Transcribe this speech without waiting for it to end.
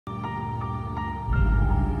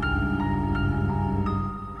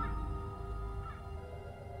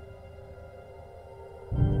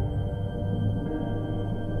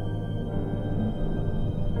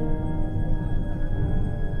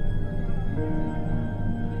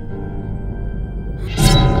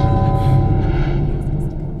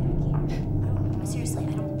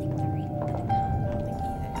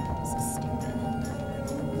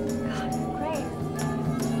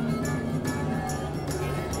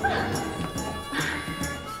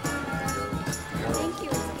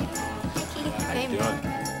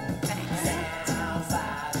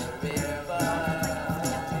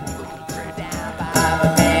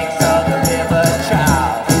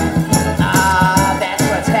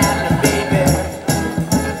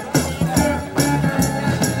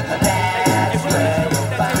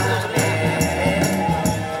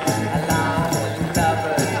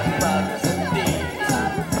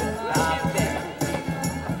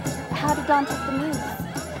how did Dawn take the news?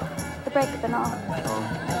 The breakup and all.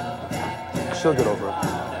 She'll get over it.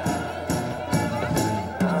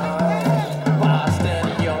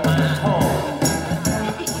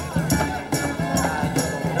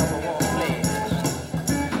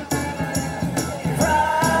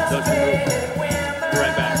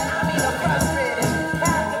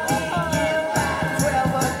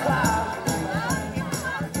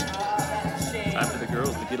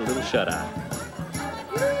 Get a little shut-eye.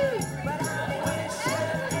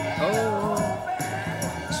 Oh,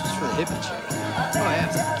 this was for the hippie chick. Oh,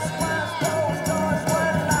 yeah.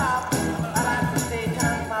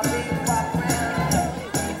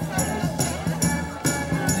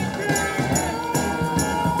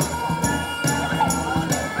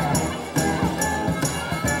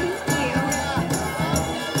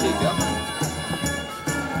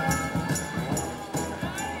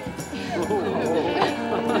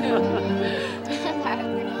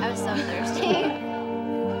 I was so thirsty.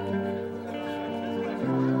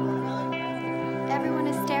 Everyone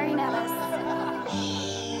is staring at us.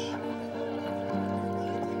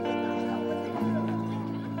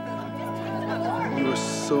 You are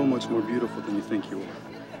so much more beautiful than you think you are.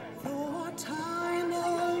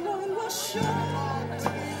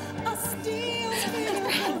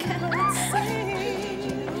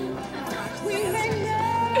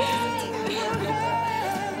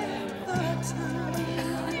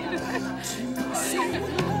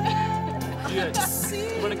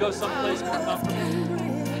 You want to go someplace more comfortable?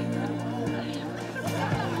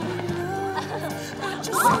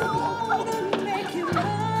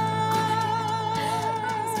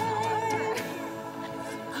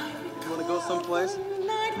 You want to go someplace?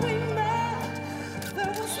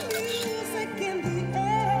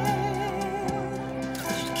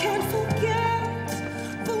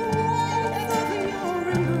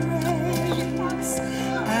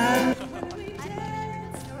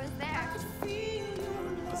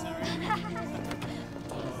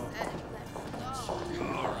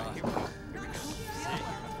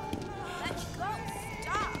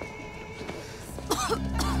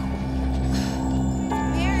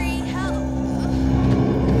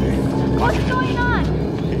 What's going on?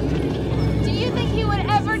 Do you think he would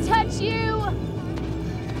ever touch you?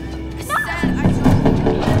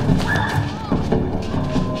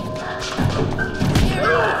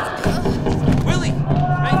 Willie!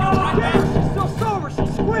 Hey, you're right back! She's still sober, she'll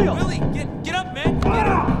squeal! Willie, get up, man! Get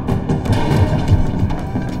up!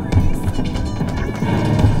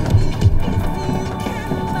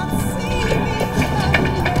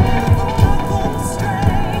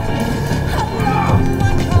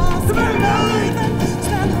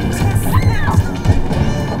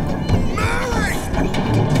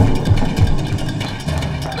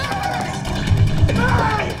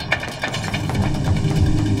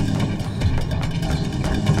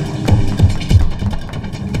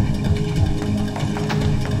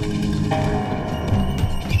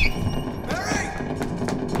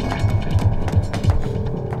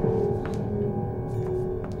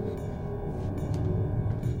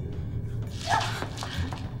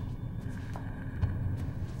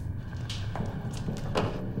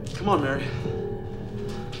 Come on, Mary.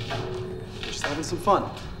 We're just having some fun.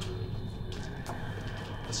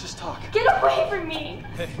 Let's just talk. Get away from me!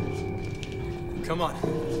 Hey, come on.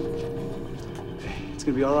 Hey, it's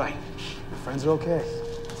gonna be all right. Your friends are okay.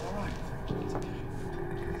 It's all right. It's okay.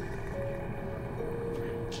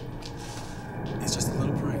 It's just a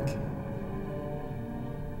little prank.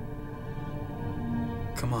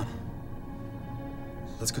 Come on.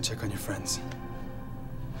 Let's go check on your friends.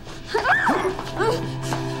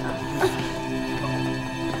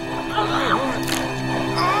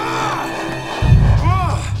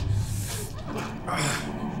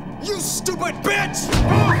 You stupid bitch!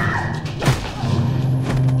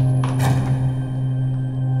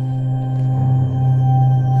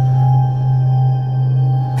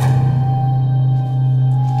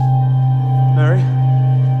 Mary?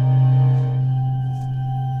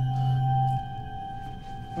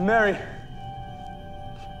 Mary!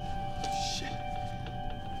 Shit.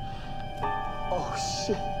 Oh,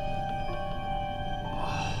 shit.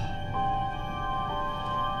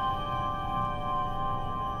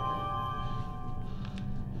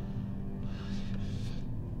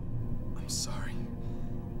 I'm sorry.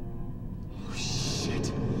 Oh,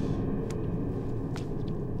 shit.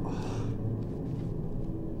 Oh,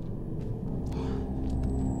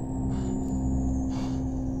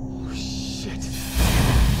 shit.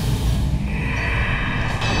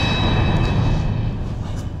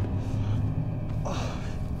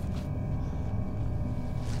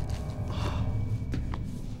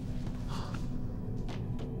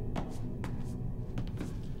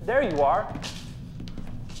 There you are.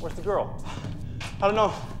 Where's the girl? I don't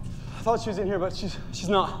know. I thought she was in here, but she's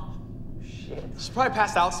not. Shit. She's probably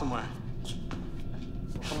passed out somewhere.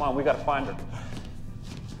 Come on, we gotta find her.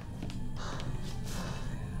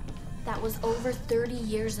 That was over 30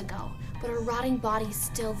 years ago, but her rotting body's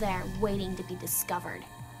still there, waiting to be discovered.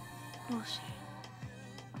 Bullshit.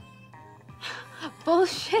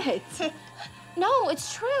 Bullshit. No,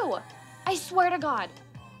 it's true. I swear to God.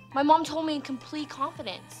 My mom told me in complete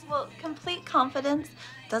confidence. Well, complete confidence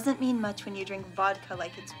doesn't mean much when you drink vodka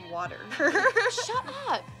like it's water. Shut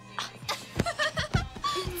up.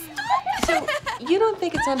 So, you don't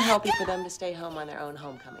think it's unhealthy for them to stay home on their own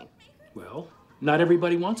homecoming? Well, not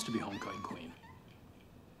everybody wants to be homecoming queen.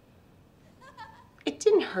 It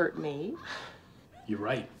didn't hurt me. You're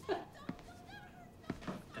right.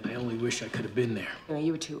 And I only wish I could have been there. You know,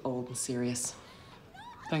 you were too old and serious.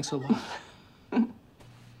 Thanks a lot.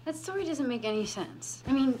 That story doesn't make any sense.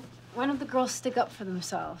 I mean, why don't the girls stick up for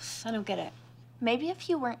themselves? I don't get it. Maybe if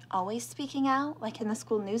you weren't always speaking out, like in the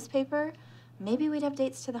school newspaper, maybe we'd have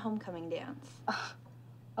dates to the homecoming dance.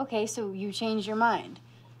 Okay, so you changed your mind.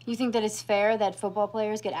 You think that it's fair that football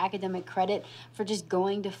players get academic credit for just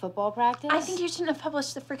going to football practice? I think you shouldn't have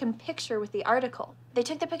published the freaking picture with the article. They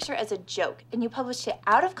took the picture as a joke, and you published it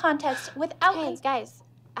out of context without... Hey, guys,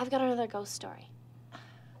 I've got another ghost story.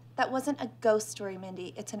 That wasn't a ghost story,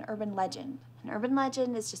 Mindy. It's an urban legend. An urban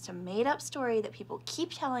legend is just a made-up story that people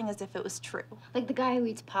keep telling as if it was true. Like the guy who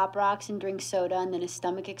eats Pop Rocks and drinks soda and then his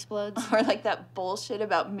stomach explodes? Or like that bullshit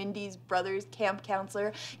about Mindy's brother's camp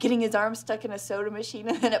counselor getting his arm stuck in a soda machine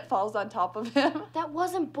and then it falls on top of him. That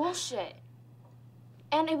wasn't bullshit.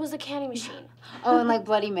 And it was a candy machine. Oh, and like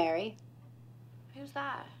Bloody Mary? Who's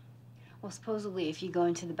that? Well, supposedly if you go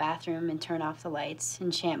into the bathroom and turn off the lights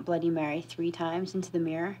and chant Bloody Mary 3 times into the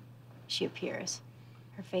mirror, she appears.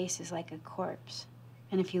 Her face is like a corpse.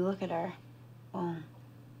 And if you look at her, well,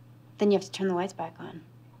 then you have to turn the lights back on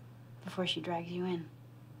before she drags you in.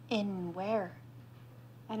 In where?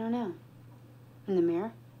 I don't know. In the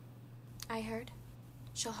mirror? I heard.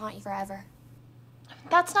 She'll haunt you forever.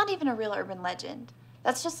 That's not even a real urban legend.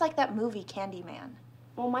 That's just like that movie Candyman.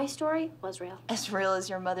 Well, my story was real. As real as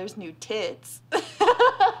your mother's new tits.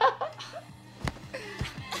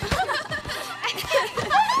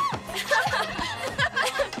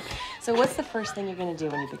 So what's the first thing you're gonna do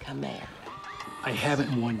when you become mayor? I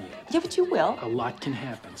haven't won yet. Yeah, but you will. A lot can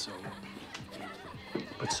happen, so...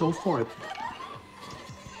 But so far...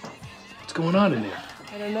 What's going on in there?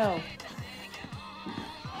 I don't know.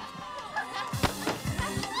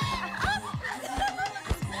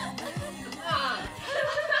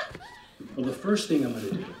 Well, the first thing I'm gonna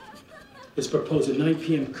do is propose a 9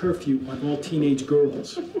 p.m. curfew on all teenage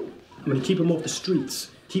girls. I'm gonna keep them off the streets,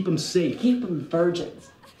 keep them safe. Keep them virgins.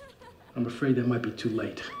 I'm afraid that might be too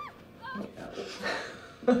late.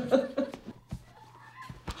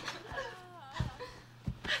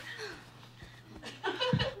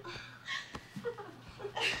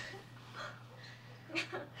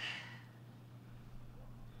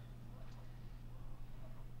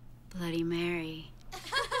 Bloody Mary.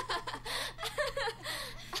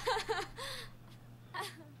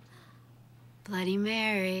 Bloody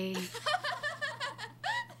Mary.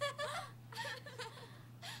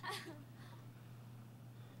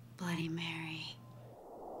 Bloody Mary.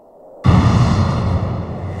 Who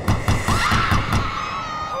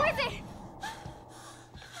is it?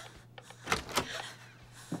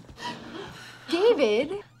 David?